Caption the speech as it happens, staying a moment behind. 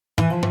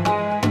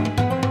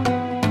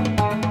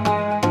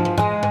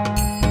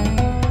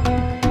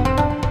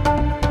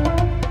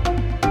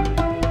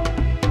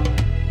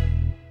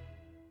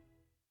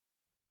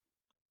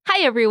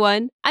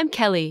everyone, I'm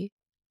Kelly.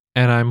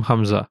 And I'm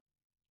Hamza.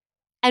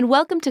 And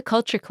welcome to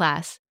Culture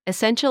Class,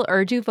 Essential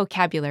Urdu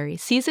Vocabulary,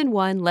 Season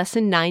 1,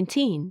 Lesson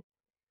 19.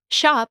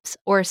 Shops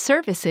or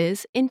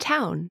services in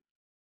town.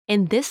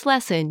 In this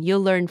lesson,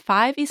 you'll learn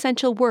 5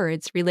 essential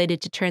words related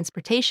to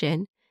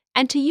transportation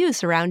and to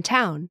use around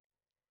town.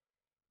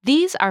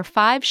 These are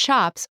 5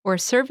 shops or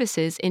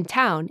services in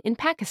town in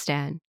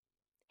Pakistan.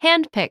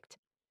 Handpicked.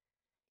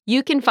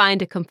 You can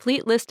find a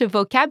complete list of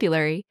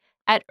vocabulary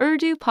at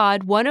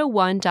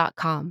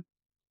urdupod101.com.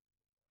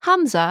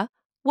 Hamza,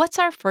 what's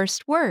our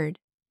first word?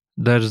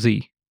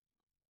 Darzi,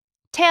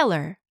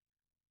 Tailor.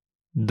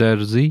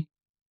 darzi,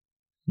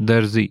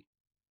 darzi,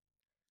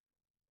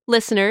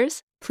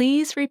 Listeners,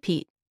 please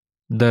repeat.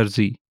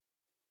 darzi.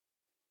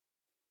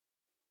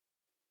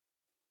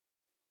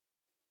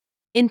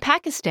 In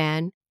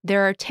Pakistan,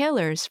 there are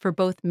tailors for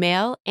both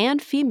male and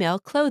female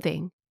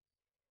clothing.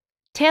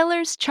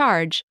 Tailors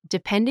charge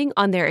depending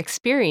on their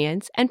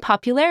experience and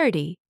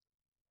popularity.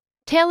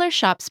 Tailor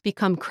shops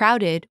become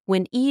crowded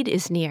when Eid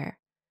is near,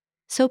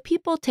 so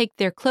people take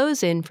their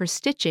clothes in for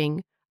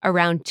stitching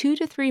around 2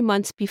 to 3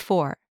 months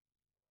before.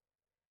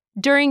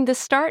 During the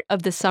start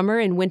of the summer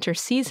and winter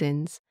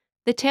seasons,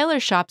 the tailor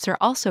shops are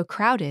also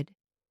crowded.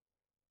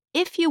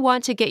 If you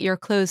want to get your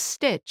clothes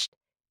stitched,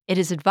 it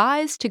is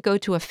advised to go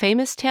to a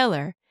famous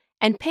tailor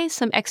and pay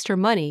some extra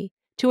money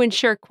to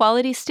ensure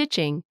quality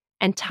stitching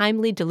and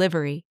timely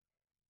delivery.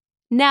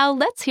 Now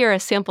let's hear a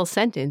sample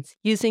sentence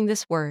using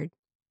this word.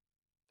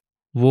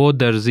 वो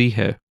दर्जी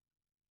है.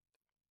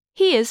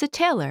 He is a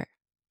tailor.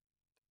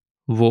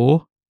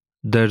 वो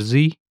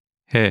दर्जी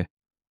है.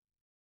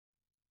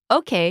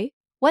 Okay,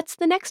 what's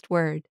the next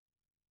word?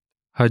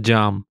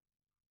 हजाम,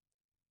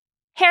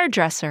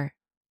 Hairdresser.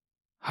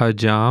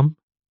 हजाम,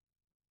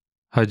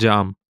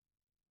 हजाम,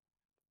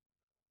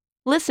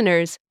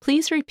 Listeners,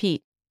 please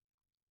repeat.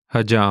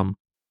 हजाम.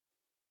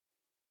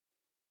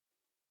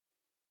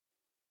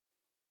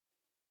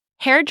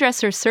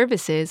 Hairdresser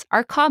services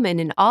are common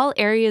in all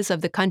areas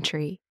of the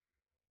country.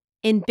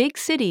 In big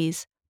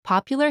cities,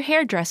 popular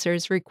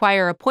hairdressers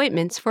require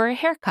appointments for a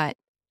haircut.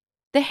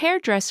 The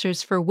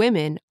hairdressers for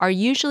women are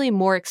usually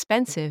more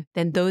expensive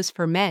than those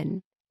for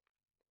men.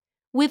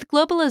 With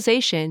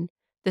globalization,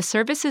 the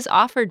services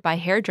offered by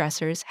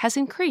hairdressers has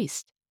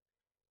increased.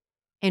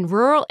 In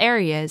rural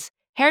areas,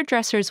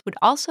 hairdressers would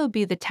also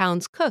be the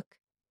town's cook.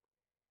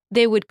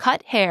 They would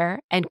cut hair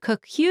and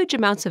cook huge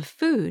amounts of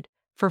food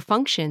for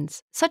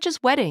functions such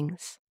as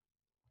weddings.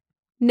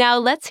 Now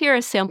let's hear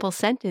a sample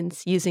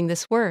sentence using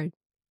this word.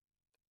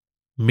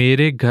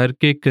 मेरे घर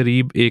के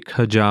करीब एक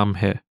हजाम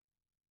है.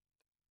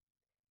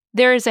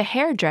 There is a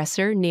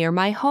hairdresser near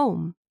my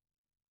home.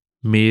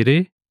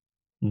 मेरे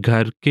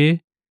घर के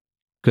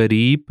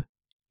करीब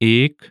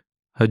एक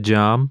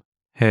हजाम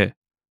है.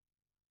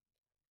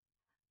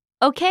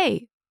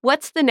 Okay,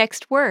 what's the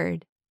next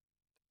word?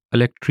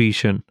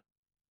 Electrician,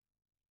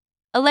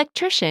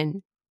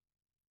 Electrician.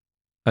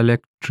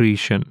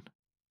 electrician,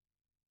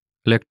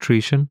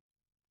 electrician,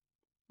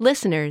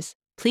 Listeners,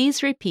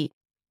 please repeat.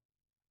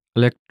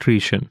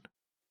 electrician.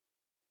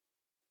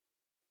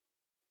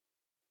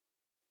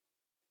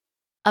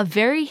 A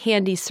very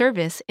handy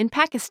service in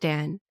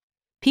Pakistan.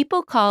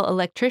 People call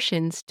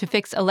electricians to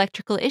fix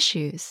electrical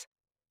issues.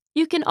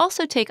 You can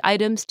also take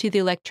items to the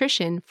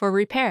electrician for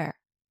repair.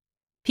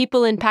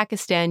 People in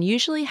Pakistan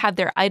usually have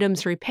their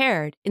items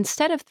repaired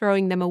instead of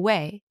throwing them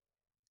away.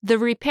 The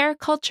repair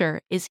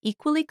culture is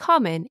equally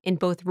common in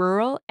both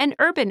rural and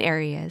urban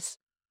areas.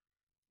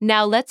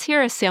 Now let's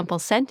hear a sample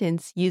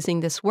sentence using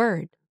this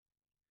word.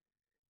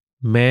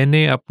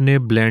 मैंने अपने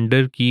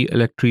blender की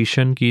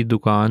electrician की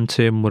दुकान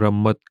से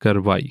मुरम्मत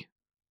करवाई.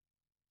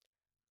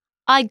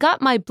 I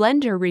got my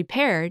blender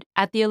repaired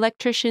at the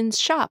electrician's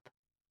shop.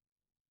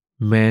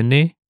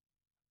 मैंने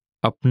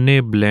अपने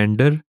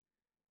ब्लेंडर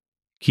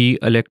की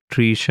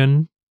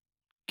इलेक्ट्रीशियन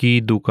की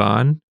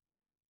दुकान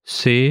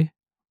से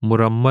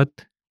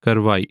मुरम्मत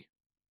करवाई.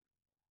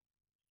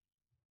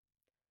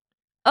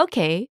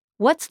 Okay,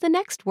 what's the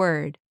next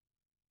word?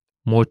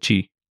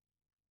 मोची,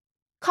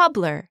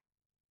 Cobbler.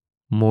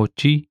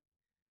 मोची,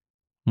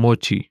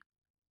 मोची,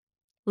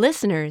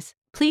 Listeners,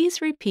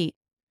 please repeat.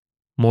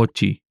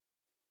 मोची.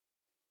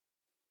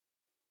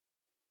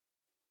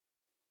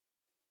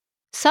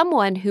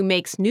 Someone who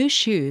makes new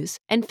shoes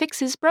and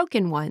fixes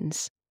broken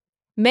ones.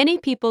 Many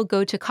people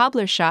go to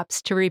cobbler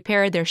shops to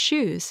repair their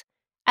shoes,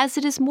 as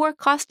it is more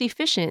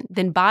cost-efficient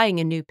than buying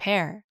a new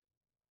pair.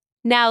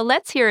 Now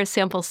let's hear a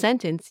sample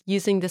sentence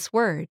using this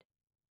word.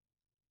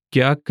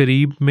 क्या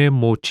करीब में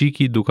मोची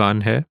की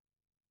दुकान है?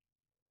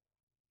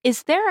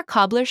 Is there a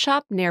cobbler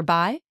shop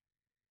nearby?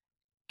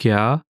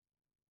 क्या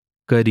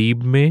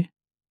करीब में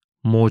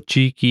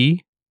मोची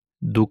की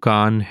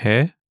दुकान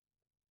है?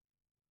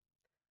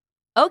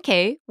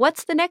 Okay,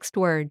 what's the next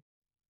word?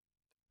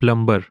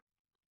 Plumber,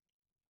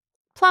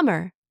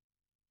 Plumber.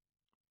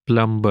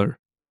 Plumber,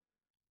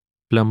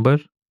 plumber,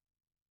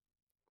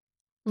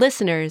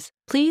 Listeners,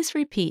 please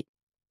repeat.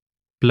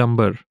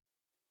 Plumber.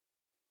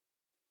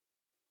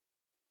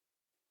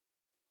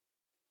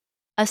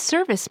 A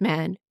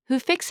serviceman who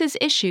fixes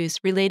issues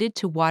related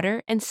to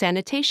water and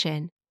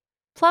sanitation.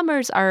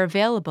 Plumbers are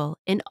available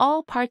in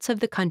all parts of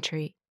the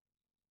country.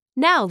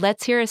 Now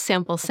let's hear a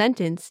sample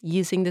sentence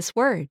using this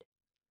word.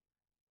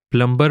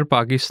 Plumber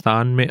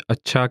Pakistan में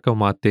अच्छा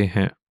कमाते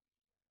हैं.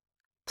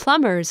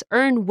 Plumbers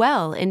earn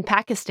well in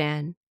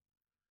Pakistan.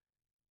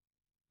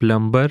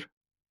 Plumber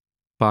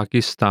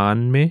Pakistan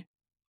में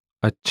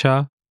अच्छा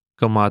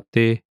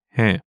कमाते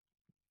हैं.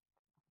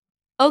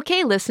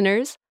 Okay,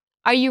 listeners,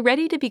 are you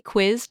ready to be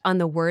quizzed on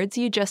the words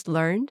you just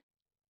learned?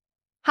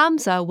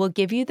 Hamza will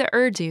give you the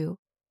Urdu.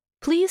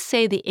 Please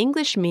say the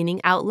English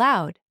meaning out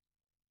loud.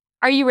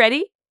 Are you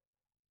ready?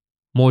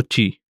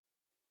 मोची,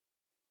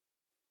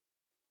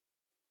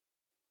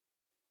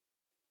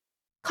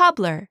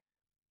 Cobbler,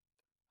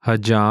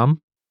 हजाम,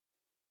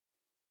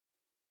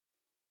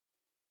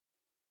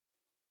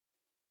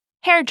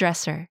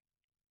 hairdresser,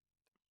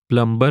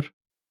 plumber,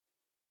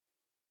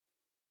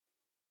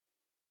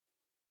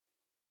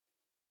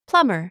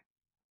 plumber,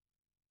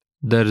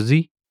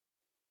 दर्जी,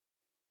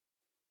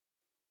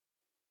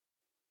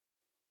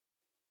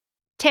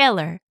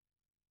 tailor,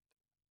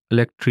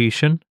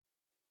 electrician,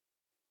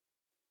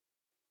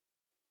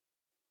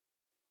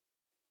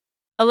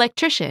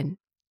 electrician.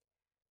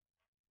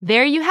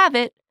 There you have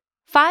it,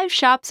 5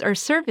 shops or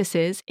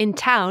services in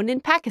town in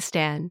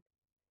Pakistan.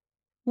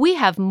 We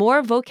have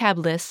more vocab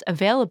lists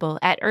available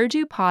at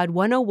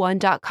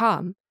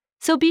urdupod101.com,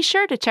 so be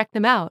sure to check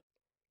them out.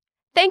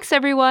 Thanks,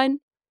 everyone.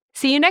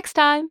 See you next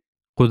time.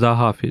 खुदा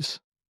हाफिज.